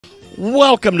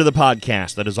Welcome to the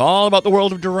podcast that is all about the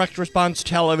world of direct response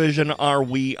television. Are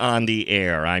we on the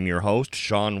air? I'm your host,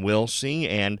 Sean Wilsey,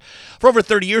 and for over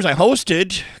 30 years I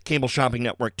hosted cable shopping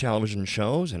network television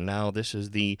shows, and now this is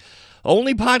the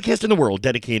only podcast in the world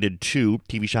dedicated to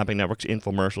TV shopping networks,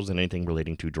 infomercials, and anything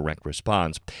relating to direct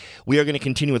response. We are going to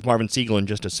continue with Marvin Segel in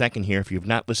just a second here. If you've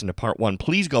not listened to part one,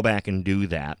 please go back and do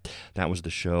that. That was the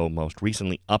show most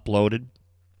recently uploaded,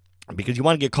 because you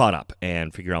want to get caught up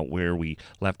and figure out where we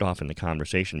left off in the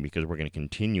conversation, because we're going to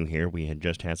continue here. We had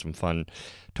just had some fun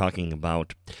talking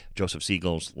about Joseph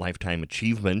Segel's Lifetime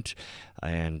Achievement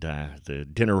and the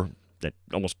dinner that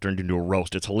almost turned into a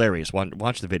roast. It's hilarious.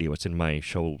 Watch the video. It's in my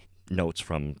show notes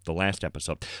from the last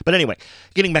episode. But anyway,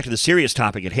 getting back to the serious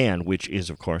topic at hand, which is,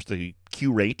 of course, the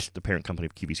Q-Rate, the parent company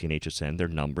of QVC and HSN, their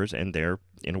numbers, and they're,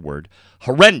 in a word,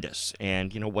 horrendous.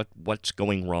 And, what's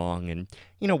going wrong, and,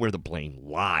 where the blame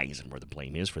lies and where the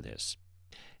blame is for this.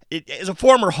 As a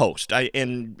former host,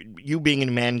 and you being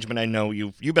in management, I know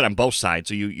you've been on both sides,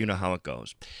 so you know how it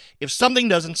goes. If something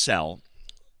doesn't sell,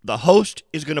 the host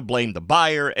is going to blame the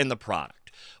buyer and the product.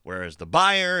 Whereas the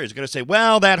buyer is going to say,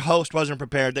 well, that host wasn't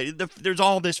prepared. There's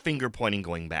all this finger pointing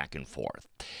going back and forth.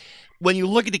 When you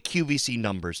look at the QVC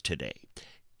numbers today,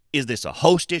 is this a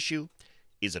host issue?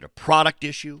 Is it a product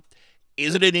issue?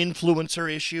 Is it an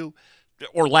influencer issue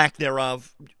or lack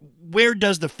thereof? Where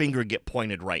does the finger get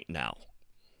pointed right now?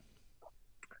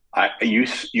 You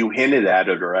hinted at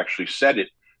it or actually said it.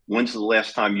 When's the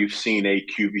last time you've seen a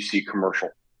QVC commercial?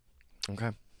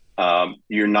 Okay.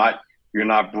 You're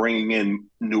not bringing in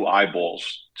new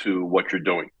eyeballs to what you're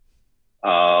doing.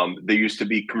 There used to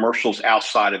be commercials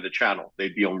outside of the channel.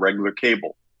 They'd be on regular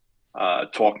cable,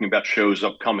 talking about shows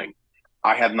upcoming.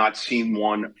 I have not seen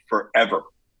one forever.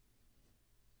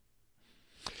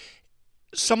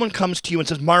 Someone comes to you and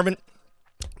says, Marvin,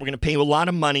 we're going to pay you a lot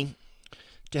of money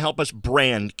to help us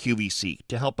brand QVC,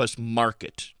 to help us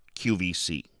market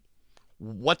QVC.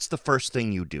 What's the first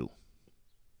thing you do?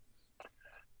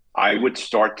 I would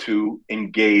start to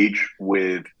engage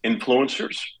with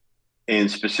influencers in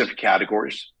specific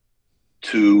categories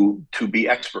to be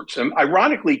experts. And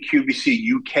ironically, QVC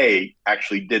UK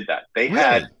actually did that. They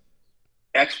had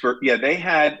they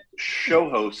had show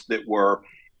hosts that were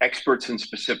experts in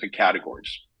specific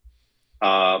categories.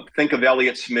 Think of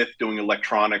Elliott Smith doing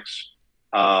electronics.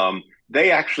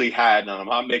 They actually had, and I'm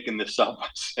not making this up,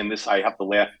 and this I have to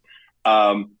laugh.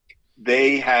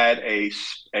 They had a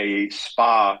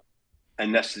spa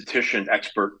anesthetician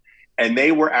expert, and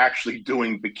they were actually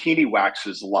doing bikini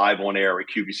waxes live on air at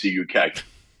QVC UK.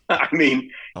 I mean,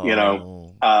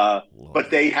 but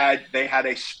they had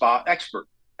a spa expert,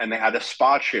 and they had a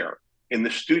spa chair in the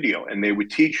studio, and they would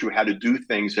teach you how to do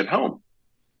things at home.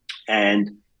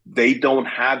 And they don't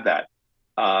have that.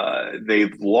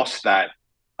 They've lost that.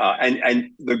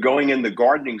 And they're going in the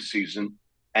gardening season,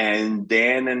 and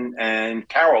Dan and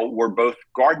Carol were both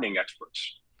gardening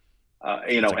experts,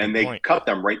 and they cut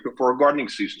them right before gardening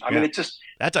season. I mean, it's just,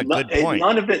 that's a good point.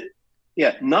 None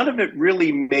of it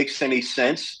really makes any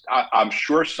sense. I'm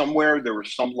sure somewhere there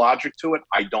was some logic to it.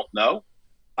 I don't know.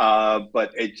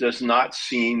 But it does not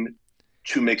seem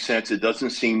to make sense. It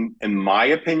doesn't seem, in my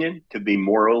opinion, to be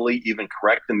morally even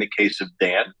correct in the case of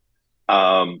Dan.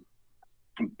 I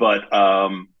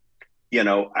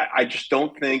just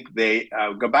don't think they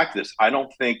go back to this. I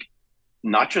don't think,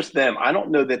 not just them, I don't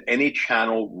know that any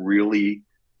channel really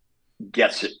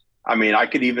gets it. I mean, I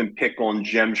could even pick on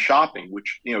Gem Shopping,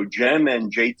 which, Gem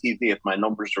and JTV, if my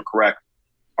numbers are correct,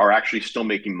 are actually still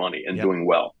making money and doing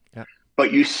well. Yep.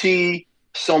 But you see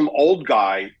some old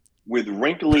guy with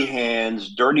wrinkly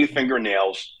hands, dirty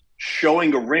fingernails,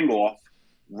 showing a ring off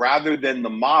rather than the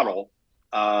model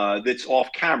that's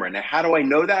off camera. Now, how do I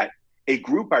know that? A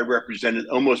group I represented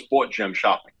almost bought Gem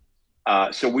Shopping.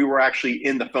 So we were actually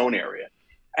in the phone area.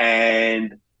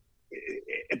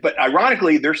 But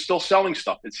ironically, they're still selling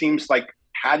stuff. It seems like,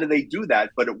 how do they do that?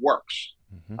 But it works.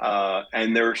 Mm-hmm.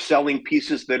 And they're selling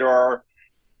pieces that are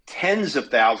tens of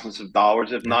thousands of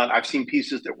dollars. If not, I've seen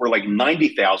pieces that were like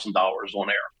 $90,000 on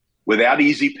air without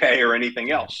easy pay or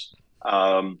anything else.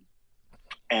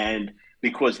 And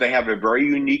because they have a very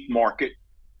unique market,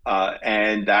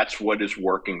 and that's what is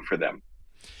working for them.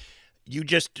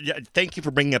 Thank you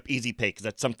for bringing up easy pay, because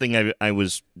that's something I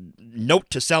was note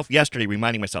to self yesterday,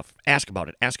 reminding myself, ask about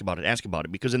it,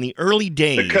 because in the early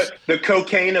days, the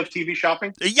cocaine of TV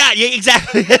shopping. Yeah,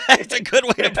 exactly. That's a good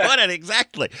way to put it.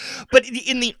 Exactly. But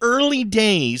in the early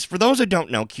days, for those who don't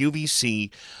know,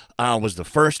 QVC was the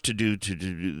first to do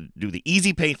the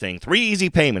easy pay thing. 3 easy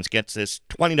payments gets this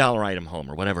 $20 item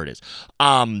home, or whatever it is.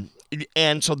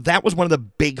 And so that was one of the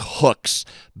big hooks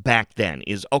back then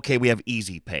is, okay, we have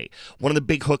Easy Pay. One of the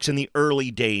big hooks in the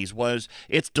early days was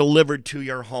it's delivered to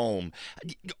your home.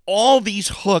 All these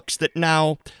hooks that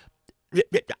now,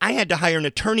 I had to hire an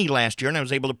attorney last year, and I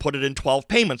was able to put it in 12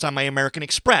 payments on my American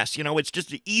Express. It's just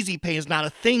the Easy Pay is not a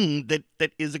thing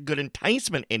that is a good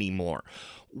enticement anymore.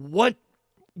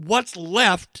 What's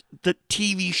left that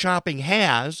TV shopping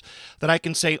has that I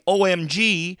can say,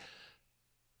 OMG,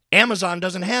 Amazon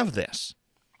doesn't have this?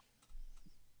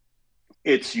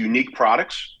 It's unique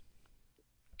products.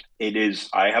 It is,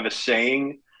 I have a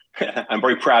saying, I'm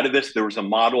very proud of this. There was a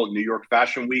model at New York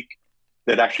Fashion Week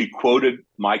that actually quoted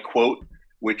my quote,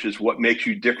 which is what makes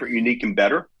you different, unique, and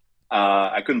better.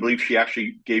 I couldn't believe she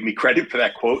actually gave me credit for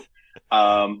that quote.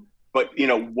 But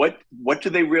what do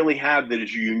they really have that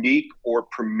is a unique or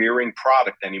premiering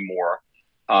product anymore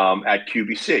at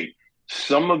QVC?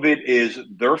 Some of it is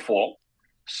their fault.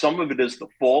 Some of it is the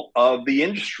fault of the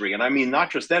industry. And I mean, not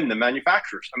just them, the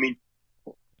manufacturers. I mean,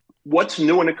 what's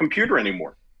new in a computer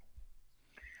anymore?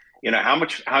 How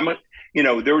much,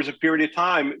 there was a period of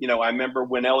time, I remember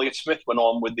when Elliott Smith went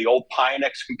on with the old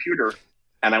Pionex computer,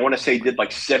 and I want to say did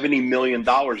like $70 million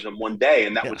in one day.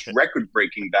 And that was record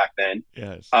breaking back then.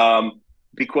 Yes.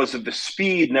 Because of the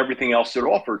speed and everything else it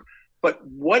offered. But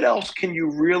what else can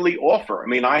you really offer? I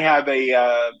mean, I have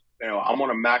I'm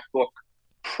on a MacBook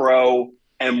Pro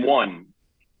M1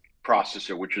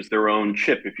 processor, which is their own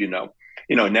chip, if you know.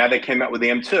 Now they came out with the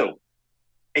M2.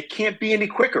 It can't be any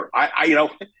quicker.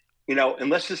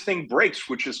 Unless this thing breaks,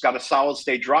 which has got a solid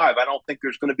state drive, I don't think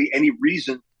there's going to be any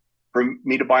reason for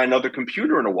me to buy another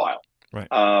computer in a while. Right.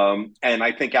 And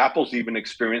I think Apple's even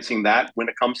experiencing that when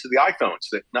it comes to the iPhones,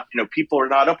 that people are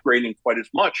not upgrading quite as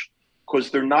much because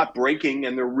they're not breaking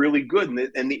and they're really good.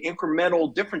 And the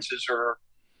incremental differences are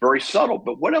very subtle.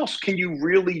 But what else can you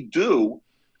really do?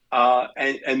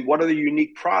 And what are the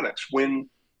unique products? And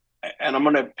I'm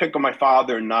going to pick on my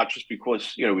father, not just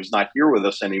because he's not here with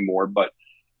us anymore, but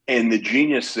and the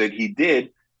genius that he did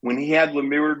when he had Le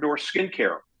Mirador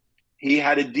skincare. He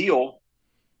had a deal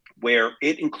where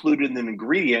it included an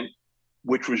ingredient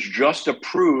which was just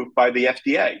approved by the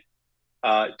FDA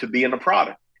to be in a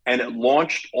product. And it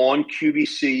launched on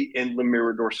QVC in Le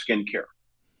Mirador skincare.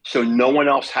 So no one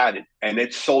else had it. And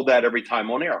it sold that every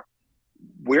time on air.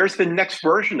 Where's the next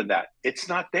version of that? It's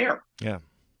not there. Yeah.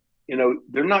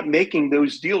 They're not making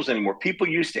those deals anymore. People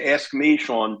used to ask me,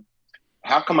 Sean,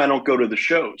 how come I don't go to the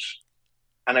shows?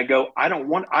 And I go, I don't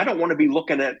want to be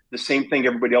looking at the same thing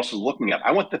everybody else is looking at.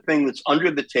 I want the thing that's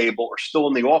under the table or still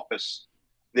in the office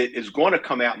that is going to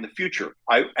come out in the future.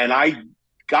 I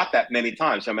got that many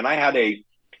times. I mean, I had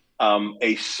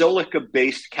a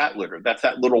silica-based cat litter. That's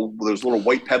those little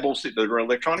white pebbles that are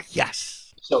electronic.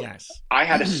 Yes. So yes. I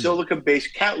had a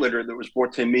silica-based cat litter that was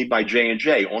brought to me by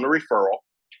J&J on a referral,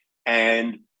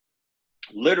 and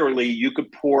literally you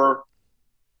could pour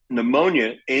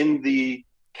pneumonia in the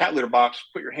cat litter box,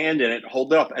 put your hand in it,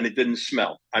 hold it up, and it didn't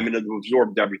smell. I mean, it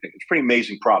absorbed everything. It's a pretty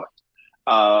amazing product.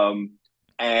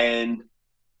 And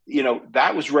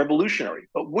that was revolutionary.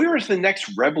 But where is the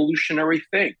next revolutionary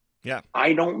thing? Yeah.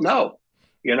 I don't know.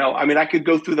 I mean, I could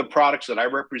go through the products that I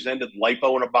represented,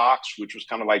 Lipo in a box, which was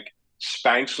kind of like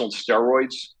Spanx on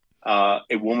steroids.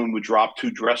 A woman would drop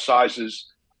 2 dress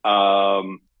sizes.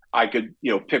 I could,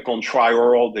 pick on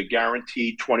Trioral, the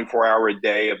guaranteed 24-hour a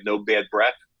day of no bad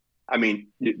breath. I mean,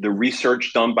 the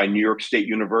research done by New York State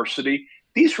University,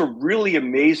 these were really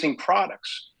amazing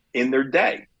products in their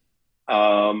day.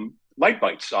 Light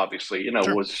Bites, obviously,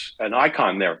 sure, was an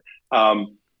icon there.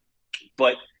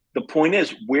 But the point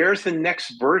is, where's the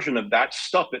next version of that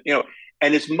stuff?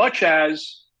 And as much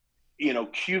as,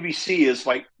 QVC is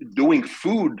like doing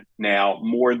food now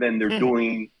more than they're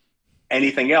doing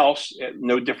anything else,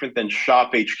 no different than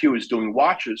Shop HQ is doing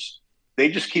watches. They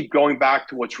just keep going back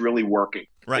to what's really working.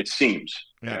 Right. It seems.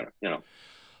 Yeah.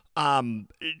 I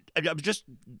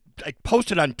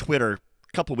posted on Twitter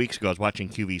a couple of weeks ago. I was watching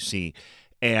QVC,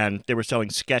 and they were selling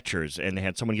Skechers, and they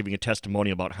had someone giving a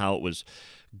testimony about how it was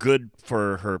good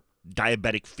for her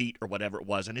diabetic feet or whatever it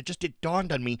was. And it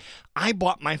dawned on me, I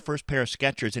bought my first pair of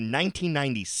Skechers in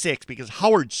 1996 because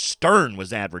Howard Stern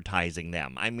was advertising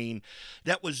them. I mean,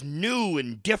 that was new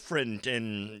and different,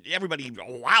 and everybody,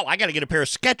 wow, I got to get a pair of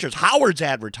Skechers. Howard's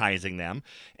advertising them,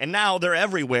 and now they're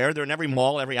everywhere. They're in every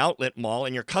mall, every outlet mall,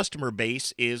 and your customer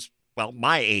base is, well,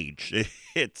 my age.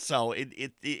 It's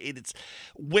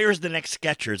where's the next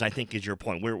Skechers, I think, is your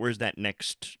point. Where's that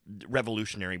next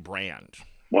revolutionary brand?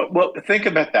 Well, think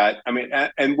about that. I mean,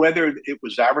 and whether it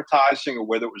was advertising or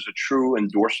whether it was a true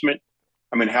endorsement.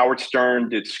 I mean, Howard Stern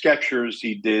did Skechers.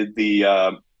 He did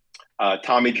the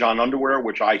Tommy John underwear,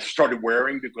 which I started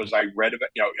wearing because I read about,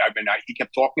 he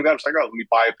kept talking about it. It's like, oh, let me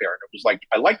buy a pair. And it was like,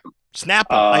 I like them. Snapple.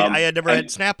 I had never had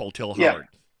Snapple till Howard.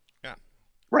 Yeah.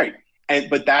 Right.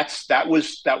 But that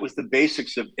was the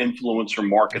basics of influencer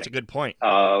marketing. That's a good point.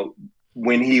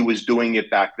 When he was doing it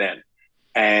back then.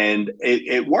 And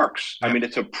it works. Yep. I mean,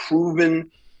 it's a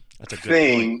proven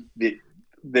thing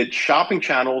that shopping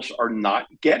channels are not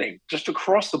getting. Just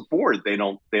across the board, they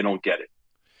don't get it.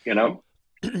 You know?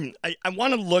 I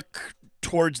want to look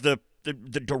towards the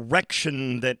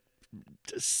direction that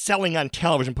selling on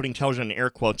television, putting television in air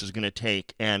quotes, is going to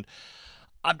take. And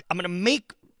I'm going to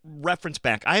make reference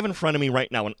back. I have in front of me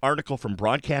right now an article from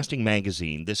Broadcasting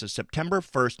Magazine. This is September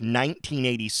 1st,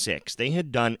 1986. They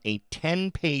had done a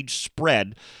 10-page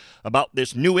spread about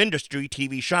this new industry,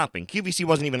 TV shopping. QVC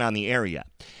wasn't even on the air yet.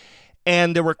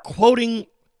 And they were quoting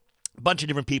a bunch of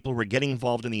different people who were getting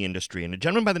involved in the industry. And a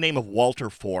gentleman by the name of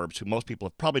Walter Forbes, who most people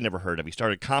have probably never heard of, he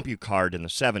started CompuCard in the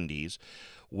 70s,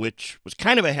 which was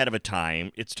kind of ahead of its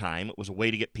time. It was a way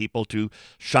to get people to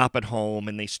shop at home,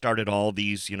 and they started all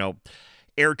these,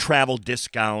 air travel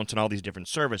discounts and all these different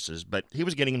services, but he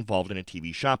was getting involved in a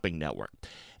TV shopping network.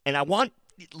 And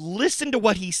listen to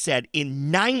what he said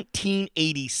in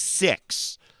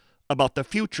 1986 about the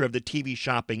future of the TV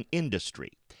shopping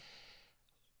industry.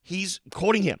 He's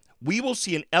quoting him, "We will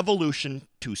see an evolution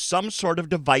to some sort of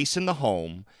device in the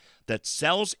home that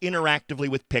sells interactively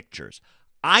with pictures.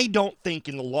 I don't think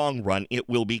in the long run it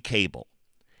will be cable."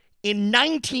 In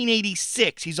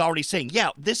 1986, he's already saying, yeah,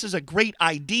 this is a great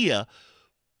idea,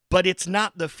 but it's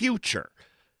not the future.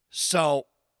 So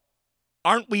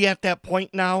aren't we at that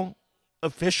point now,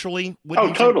 officially?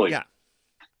 Oh, totally. Yeah.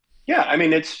 Yeah, I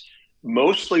mean, it's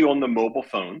mostly on the mobile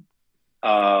phone.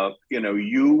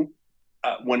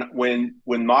 When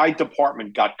my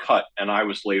department got cut and I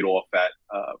was laid off at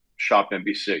Shop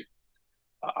NBC,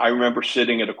 I remember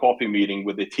sitting at a coffee meeting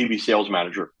with a TV sales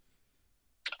manager,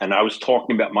 and I was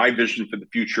talking about my vision for the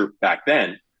future back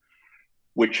then,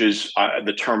 which is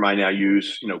the term I now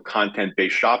use,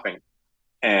 content-based shopping.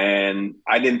 And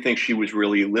I didn't think she was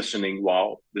really listening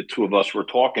while the two of us were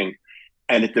talking.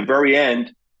 And at the very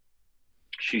end,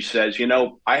 she says,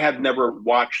 I have never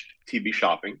watched TV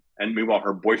shopping. And meanwhile,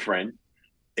 her boyfriend,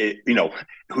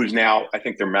 who's now, I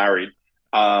think they're married,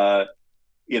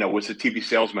 was a TV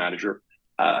sales manager.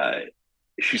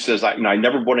 She says, I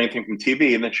never bought anything from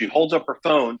TV. And then she holds up her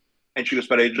phone and she goes,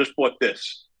 but I just bought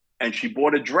this. And she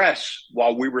bought a dress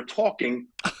while we were talking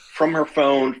from her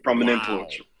phone from an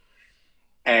influencer.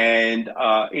 And,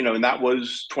 and that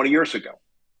was 20 years ago.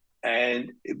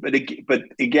 But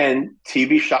again,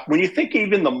 TV shop, when you think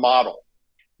even the model,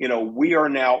 we are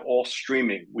now all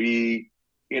streaming. We,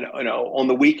 on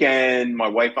the weekend, my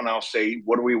wife and I'll say,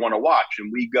 what do we want to watch?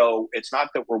 And we go, it's not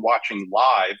that we're watching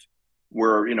live.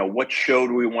 We're, what show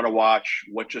do we want to watch?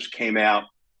 What just came out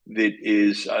that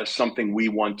is something we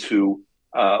want to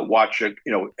watch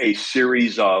a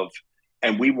series of,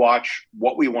 and we watch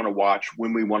what we want to watch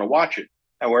when we want to watch it.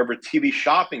 However, TV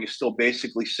shopping is still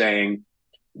basically saying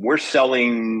we're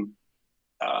selling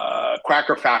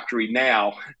Cracker Factory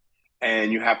now,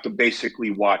 and you have to basically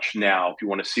watch now if you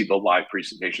want to see the live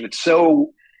presentation. It's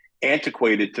so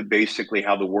antiquated to basically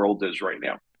how the world is right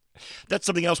now. That's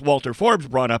something else Walter Forbes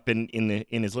brought up in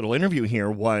his little interview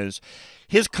here, was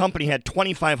his company had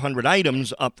 2,500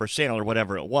 items up for sale or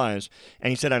whatever it was,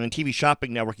 and he said on a TV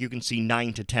shopping network you can see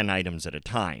 9 to 10 items at a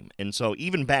time. And so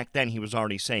even back then he was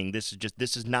already saying this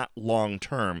is not long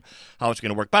term how it's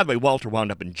going to work. By the way, Walter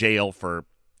wound up in jail for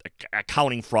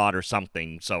accounting fraud or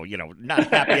something, so not a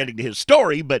happy ending to his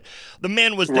story, but the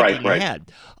man was thinking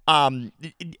ahead. And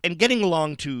getting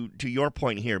along to your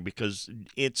point here, because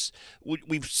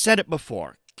we've said it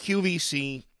before,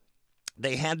 QVC,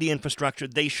 they had the infrastructure.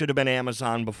 They should have been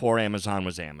Amazon before Amazon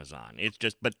was Amazon. It's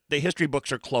just, but the history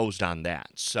books are closed on that.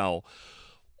 So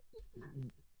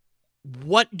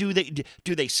what do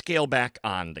they scale back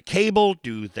on the cable?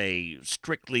 Do they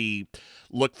strictly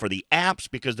look for the apps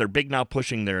because they're big now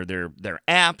pushing their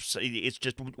apps? It's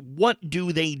just, what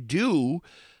do they do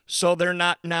so they're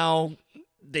not now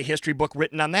the history book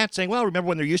written on that saying, well, remember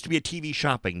when there used to be a TV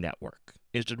shopping network?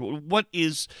 What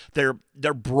is their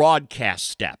broadcast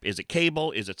step? Is it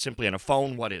cable? Is it simply on a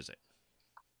phone? What is it?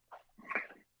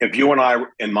 If you and I,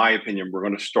 in my opinion, were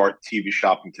going to start TV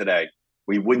shopping today,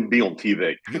 we wouldn't be on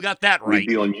TV. You got that right. We'd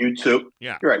be on YouTube.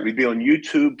 Yeah. You're right. We'd be on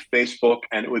YouTube, Facebook,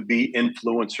 and it would be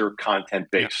influencer content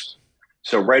based. Yeah.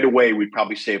 So right away, we'd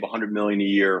probably save $100 million a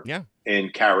year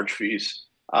in carriage fees,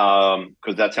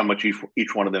 because that's how much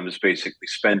each one of them is basically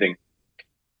spending.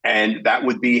 And that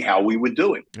would be how we would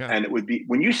do it. Yeah. And it would be,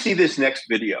 when you see this next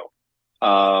video,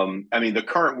 I mean, the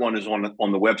current one is on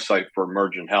the website for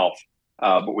Emergent Health,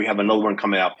 but we have another one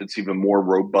coming out that's even more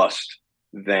robust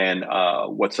than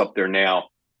what's up there now.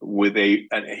 With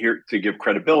and here to give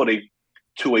credibility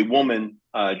to a woman,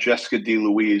 Jessica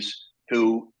DeLuise,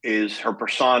 who is her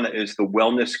persona is the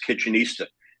wellness kitchenista.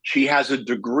 She has a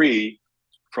degree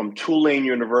from Tulane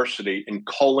University in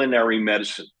culinary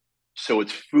medicine, so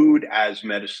it's food as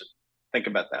medicine. Think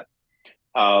about that.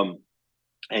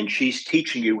 And she's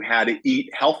teaching you how to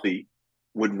eat healthy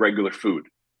with regular food.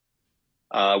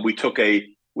 We took an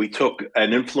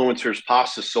influencer's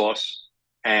pasta sauce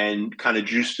and kind of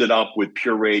juiced it up with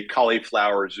pureed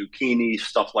cauliflower, zucchini,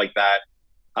 stuff like that,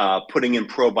 putting in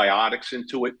probiotics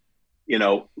into it,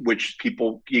 which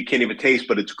you can't even taste,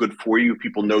 but it's good for you.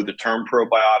 People know the term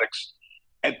probiotics.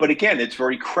 But again, it's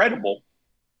very credible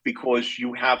because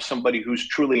you have somebody who's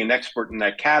truly an expert in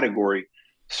that category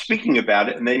speaking about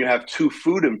it, and then you have two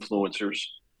food influencers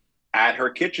at her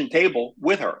kitchen table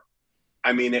with her.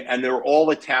 I mean, and they're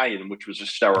all Italian, which was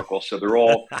hysterical. So they're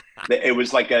all. It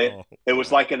was like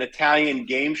an Italian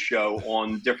game show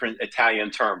on different Italian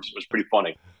terms. It was pretty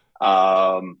funny.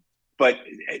 But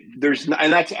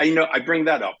I bring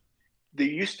that up. There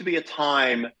used to be a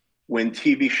time when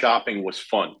TV shopping was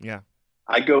fun. Yeah,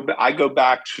 I go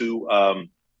back to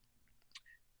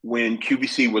when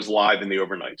QVC was live in the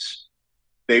overnights.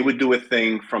 They would do a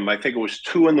thing from, I think it was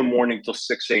 2 a.m. till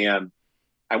 6 a.m.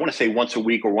 I want to say once a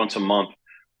week or once a month,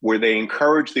 where they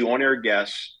encourage the on-air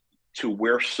guests to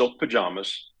wear silk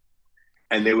pajamas,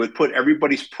 and they would put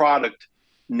everybody's product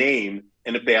name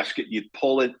in a basket. You'd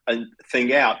pull a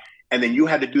thing out, and then you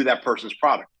had to do that person's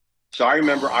product. So I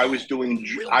remember I was doing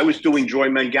Joy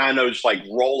Mangano's like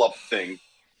roll-up thing,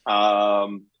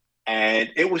 and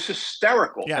it was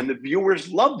hysterical, and the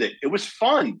viewers loved it. It was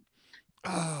fun.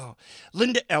 Oh,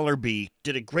 Linda Ellerby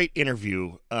did a great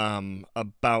interview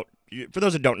about, for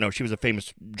those that don't know, she was a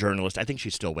famous journalist. I think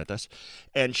she's still with us.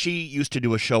 And she used to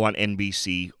do a show on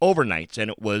NBC overnights,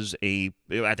 and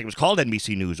I think it was called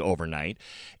NBC News Overnight.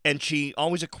 And she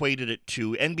always equated it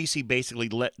to NBC basically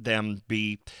let them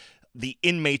be the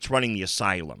inmates running the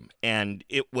asylum. And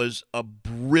it was a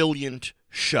brilliant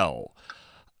show.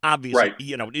 Obviously, right.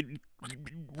 It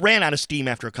ran out of steam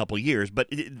after a couple of years, but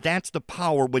that's the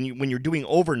power when you're doing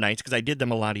overnights, because I did them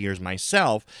a lot of years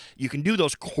myself. You can do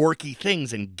those quirky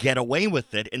things and get away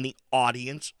with it, and the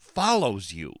audience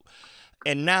follows you.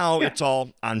 And now it's all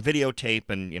on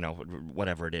videotape and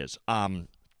whatever it is.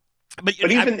 But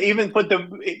even put the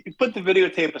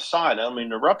videotape aside. I don't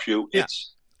mean to interrupt you. Yeah.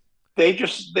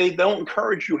 They don't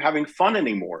encourage you having fun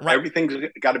anymore. Right. Everything's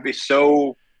got to be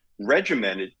so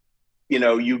regimented.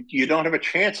 You don't have a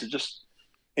chance to just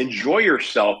enjoy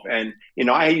yourself. And,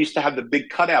 I used to have the big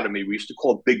cutout of me. We used to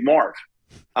call it Big Marv.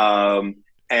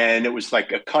 And it was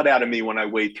like a cutout of me when I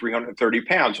weighed 330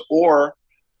 pounds. Or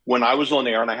when I was on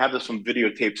air, and I have this on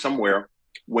videotape somewhere,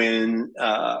 when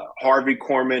Harvey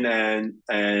Korman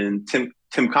and Tim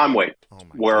Conway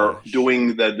were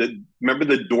doing remember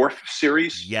the Dorf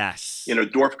series? Yes.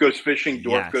 Dorf goes fishing,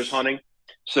 Dorf goes hunting.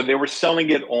 So they were selling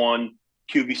it on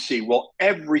QVC. Well,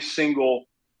 every single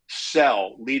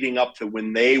cell leading up to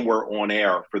when they were on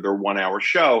air for their 1-hour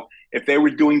show, if they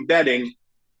were doing betting,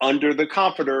 under the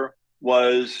comforter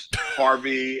was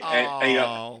Harvey.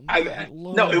 No,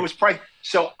 it was probably.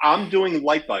 So I'm doing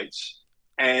light bites,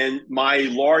 and my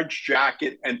large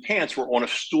jacket and pants were on a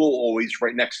stool always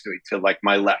right next to me, to like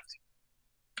my left.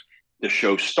 The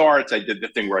show starts. I did the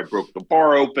thing where I broke the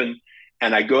bar open,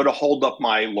 and I go to hold up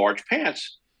my large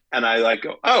pants. And I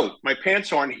go, oh, my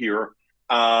pants aren't here.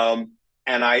 And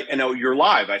I know you're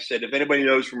live. I said, if anybody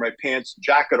knows where my pants and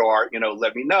jacket are,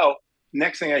 let me know.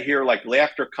 Next thing I hear, like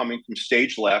laughter coming from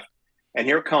stage left. And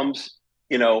here comes,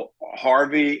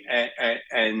 Harvey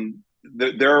and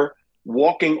they're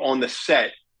walking on the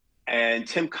set. And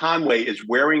Tim Conway is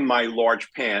wearing my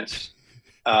large pants.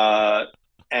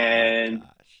 And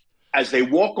as they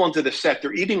walk onto the set,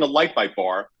 they're eating a Light Bite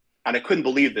bar. And I couldn't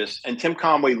believe this. And Tim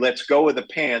Conway lets go of the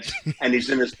pants, and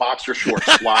he's in his boxer shorts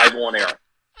live on air.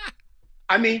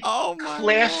 I mean,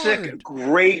 classic, Lord.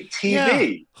 Great TV.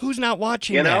 Yeah. Who's not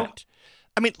watching that?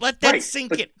 I mean, let that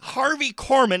sink in. Harvey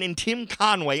Korman and Tim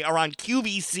Conway are on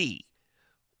QVC.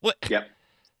 What? Yep.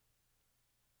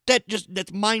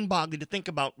 That's mind-boggling to think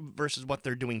about versus what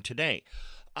they're doing today.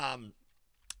 I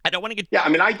don't want to get. Yeah, I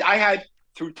mean, I had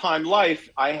through Time Life,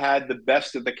 I had the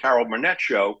best of the Carol Burnett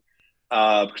show.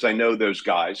 Because I know those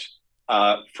guys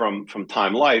from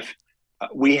Time Life.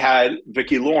 We had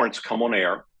Vicki Lawrence come on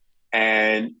air,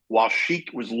 and while she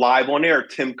was live on air,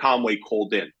 Tim Conway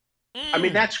called in. I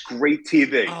mean, that's great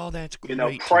TV. Oh, that's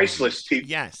great. Priceless TV.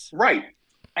 Yes. Right.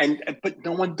 But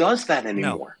no one does that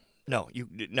anymore.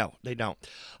 No, they don't.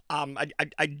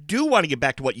 I do want to get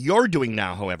back to what you're doing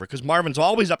now, however, because Marvin's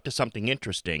always up to something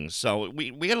interesting. So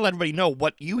we got to let everybody know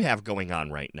what you have going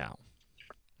on right now.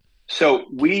 So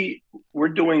we're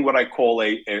doing what I call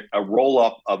a roll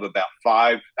up of about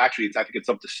five. Actually, I think it's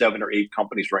up to 7 or 8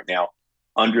 companies right now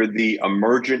under the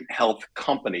Emergent Health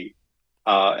Company,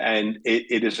 and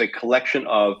it is a collection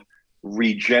of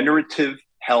regenerative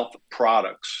health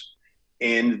products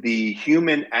in the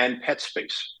human and pet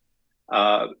space.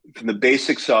 From the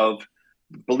basics of,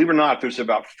 believe it or not, there's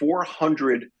about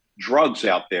 400 drugs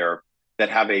out there that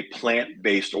have a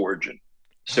plant-based origin.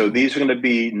 So these are going to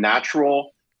be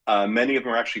natural. Many of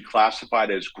them are actually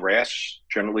classified as GRAS,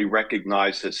 generally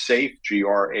recognized as safe,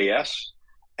 GRAS.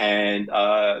 And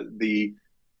the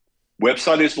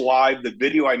website is live. The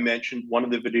video I mentioned, one of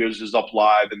the videos is up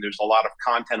live, and there's a lot of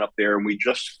content up there. And we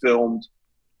just filmed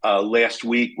last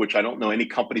week, which I don't know any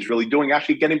companies really doing,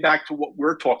 actually getting back to what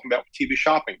we're talking about with TV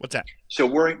shopping. What's that? So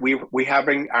we're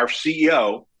having our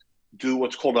CEO do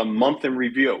what's called a month in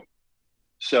review.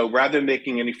 So rather than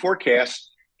making any forecasts,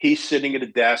 he's sitting at a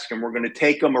desk, and we're going to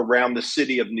take him around the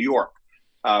city of New York.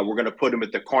 We're going to put him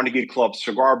at the Carnegie Club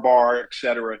cigar bar, et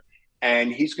cetera.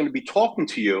 And he's going to be talking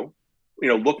to you,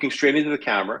 looking straight into the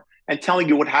camera and telling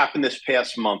you what happened this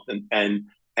past month and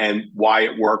why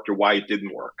it worked or why it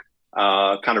didn't work.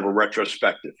 Kind of a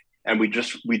retrospective. And we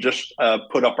just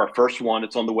put up our first one.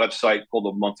 It's on the website, called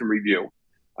A Month in Review.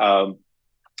 And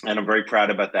I'm very proud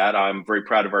about that. I'm very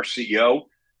proud of our CEO,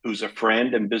 who's a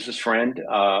friend and business friend.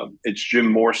 It's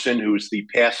Jim Morrison, who's the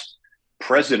past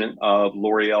president of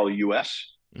L'Oreal US.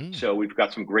 So we've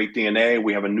got some great DNA.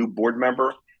 We have a new board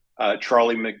member,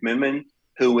 Charlie McMinnman,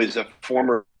 who is a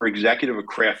former executive of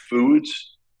Kraft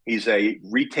Foods. He's a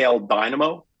retail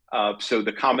dynamo. So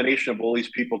the combination of all these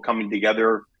people coming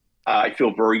together, I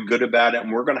feel very good about it.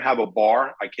 And we're going to have a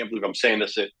bar. I can't believe I'm saying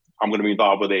this. I'm going to be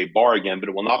involved with a bar again, but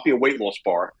it will not be a weight loss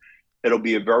bar. It'll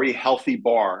be a very healthy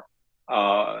bar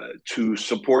to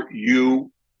support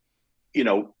you.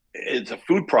 It's a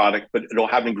food product, but it'll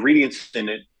have ingredients in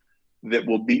it that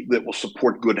will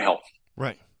support good health.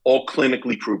 Right. All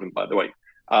clinically proven, by the way.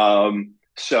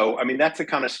 So, I mean, that's the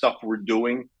kind of stuff we're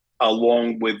doing.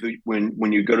 Along with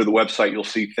when you go to the website, you'll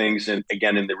see things in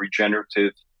the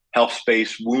regenerative health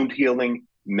space, wound healing,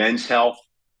 men's health,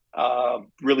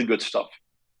 really good stuff.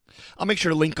 I'll make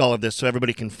sure to link all of this so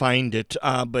everybody can find it.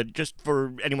 But just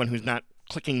for anyone who's not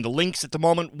clicking the links at the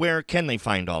moment, where can they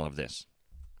find all of this?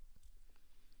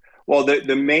 Well,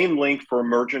 the main link for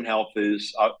Emergent Health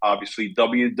is obviously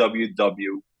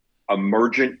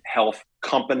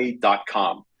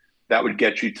www.emergenthealthcompany.com. That would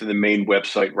get you to the main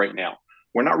website right now.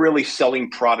 We're not really selling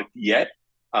product yet.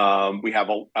 We have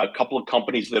a couple of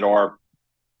companies that are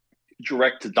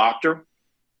direct to doctor.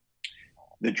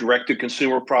 The direct to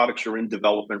consumer products are in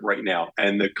development right now.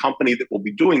 And the company that will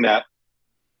be doing that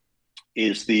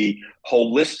is the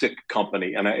Holistic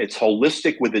Company. And it's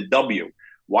holistic with a W.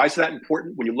 Why is that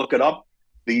important? When you look it up,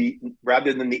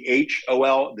 rather than the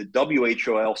HOL, the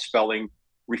WHOL spelling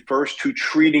refers to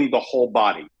treating the whole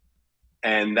body.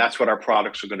 And that's what our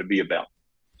products are going to be about.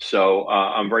 So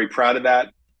I'm very proud of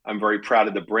that. I'm very proud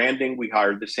of the branding. We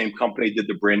hired the same company, did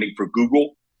the branding for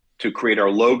Google to create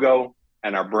our logo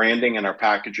and our branding and our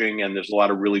packaging. And there's a lot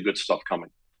of really good stuff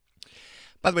coming.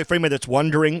 By the way, for anybody that's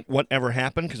wondering what ever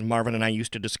happened, because Marvin and I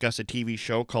used to discuss a TV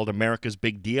show called America's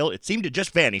Big Deal. It seemed to just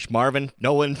vanish, Marvin.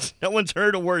 No one's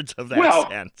heard a words of that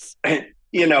since.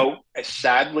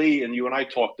 Sadly, and you and I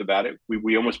talked about it,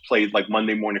 we almost played like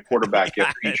Monday Morning Quarterback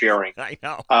after each airing. I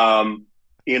know.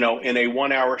 In a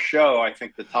 1-hour show, I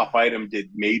think the top item did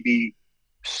maybe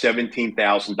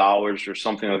 $17,000 or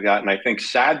something like that. And I think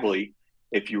sadly,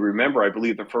 if you remember, I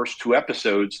believe the first 2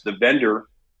 episodes, the vendor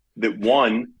that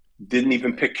won didn't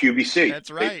even pick QVC.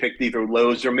 That's right. They picked either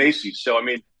Lowe's or Macy's. So, I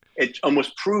mean, it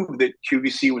almost proved that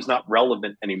QVC was not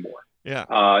relevant anymore. Yeah.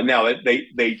 Now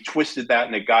they twisted that,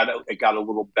 and it got a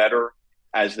little better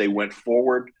as they went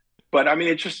forward. But I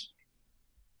mean,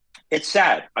 it's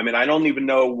sad. I mean, I don't even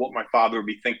know what my father would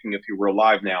be thinking if he were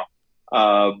alive now.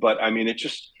 But I mean,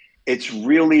 it's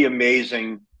really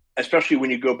amazing, especially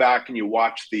when you go back and you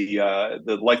watch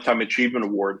the Lifetime Achievement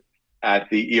Award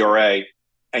at the ERA,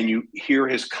 and you hear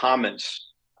his comments.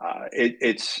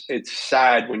 It's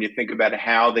sad when you think about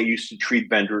how they used to treat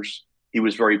vendors. He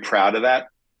was very proud of that.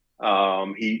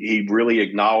 He really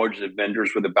acknowledged that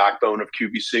vendors were the backbone of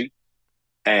QVC,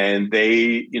 and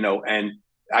and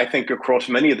I think across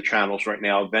many of the channels right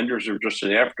now, vendors are just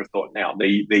an afterthought now.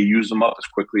 They use them up as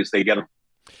quickly as they get them.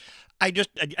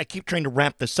 I keep trying to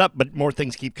wrap this up, but more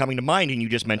things keep coming to mind, and you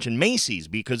just mentioned Macy's,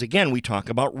 because again, we talk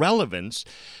about relevance.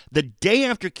 The day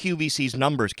after QVC's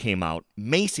numbers came out,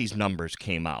 Macy's numbers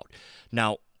came out.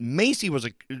 Now, Macy's was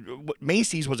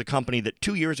a company that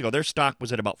 2 years ago, their stock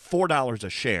was at about $4 a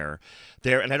share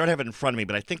there, and I don't have it in front of me,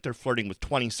 but I think they're flirting with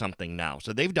 20-something now.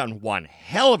 So they've done one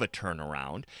hell of a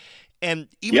turnaround, and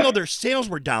even though their sales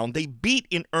were down, they beat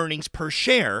in earnings per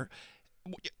share.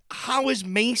 How is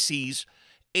Macy's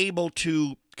able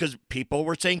to, because people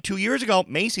were saying 2 years ago,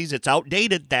 Macy's, it's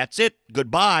outdated, that's it,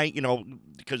 goodbye,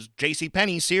 because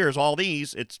JCPenney, Sears, all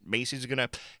these, Macy's is going to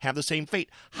have the same fate.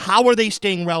 How are they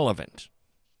staying relevant?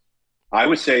 I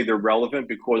would say they're relevant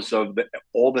because of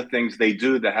all the things they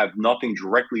do that have nothing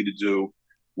directly to do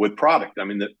with product. I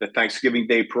mean, the Thanksgiving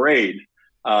Day parade,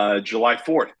 July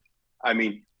 4th. I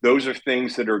mean, those are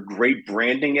things that are great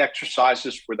branding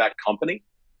exercises for that company.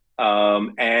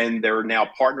 And they're now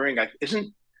partnering.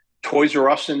 Isn't Toys R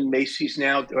Us and Macy's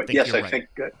now? Yes, I think.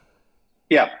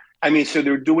 Yeah. I mean, so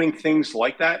they're doing things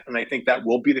like that. And I think that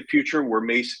will be the future, where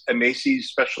Macy's,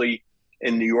 especially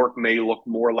in New York, may look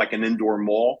more like an indoor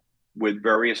mall with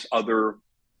various other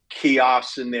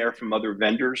kiosks in there from other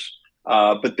vendors.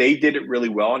 But they did it really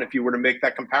well. And if you were to make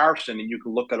that comparison, and you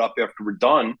can look it up after we're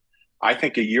done, I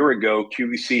think a year ago,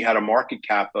 QVC had a market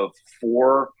cap of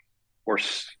 4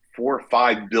 or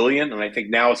 5 billion. And I think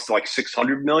now it's like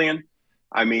 600 million.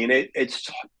 I mean, it's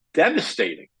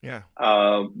devastating. Yeah.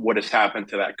 What has happened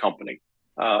to that company,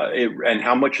 and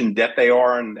how much in debt they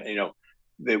are. And,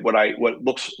 what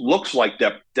looks like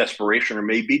desperation, or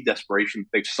maybe desperation,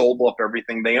 they've sold off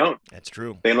everything they own. That's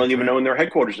true. They don't even own their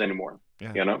headquarters anymore.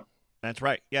 Yeah. That's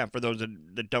right. Yeah, for those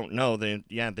that don't know,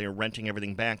 they're renting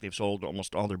everything back. They've sold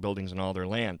almost all their buildings and all their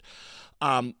land.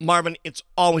 Marvin, it's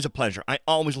always a pleasure. I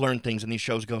always learn things, and these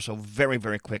shows go so very,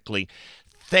 very quickly.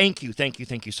 Thank you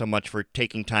so much for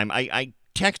taking time. I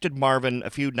texted Marvin a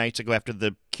few nights ago after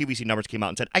the QVC numbers came out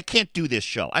and said, I can't do this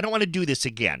show. I don't want to do this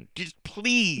again. Just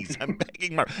please, I'm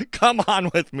begging Marvin, come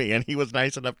on with me. And he was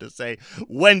nice enough to say,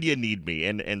 when do you need me?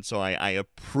 And so I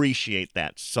appreciate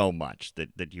that so much,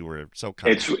 that you were so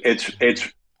kind.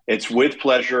 It's with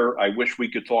pleasure. I wish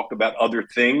we could talk about other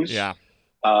things. Yeah.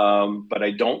 But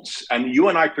I don't. And you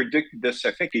and I predicted this,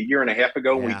 I think, a year and a half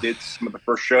ago when we did some of the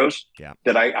first shows. Yeah.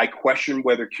 That I questioned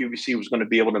whether QVC was going to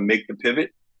be able to make the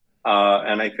pivot.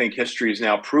 And I think history is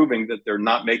now proving that they're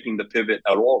not making the pivot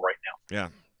at all right now.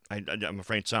 Yeah, I'm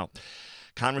afraid so.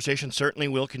 Conversation certainly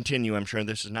will continue. I'm sure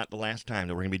this is not the last time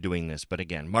that we're going to be doing this. But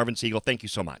again, Marvin Segel, thank you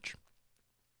so much.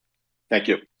 Thank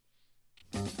you.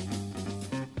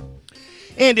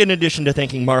 And in addition to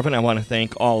thanking Marvin, I want to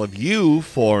thank all of you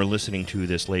for listening to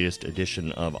this latest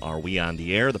edition of Are We on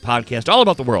the Air, the podcast all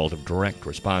about the world of direct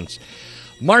response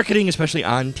marketing, especially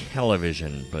on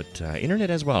television, but internet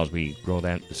as well, as we grow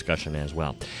that discussion as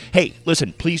well. Hey,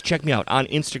 listen, please check me out on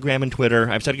Instagram and Twitter.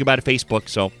 I've said goodbye to Facebook,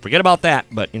 so forget about that,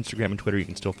 but Instagram and Twitter, you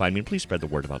can still find me, and please spread the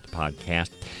word about the podcast.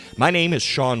 My name is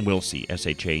Shawn Wilsey,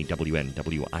 ShawnWilsie,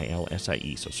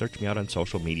 so search me out on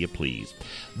social media, please.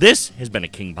 This has been a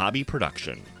King Bobby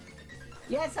production.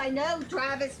 Yes, I know,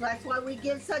 Travis. That's why we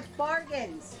give such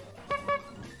bargains.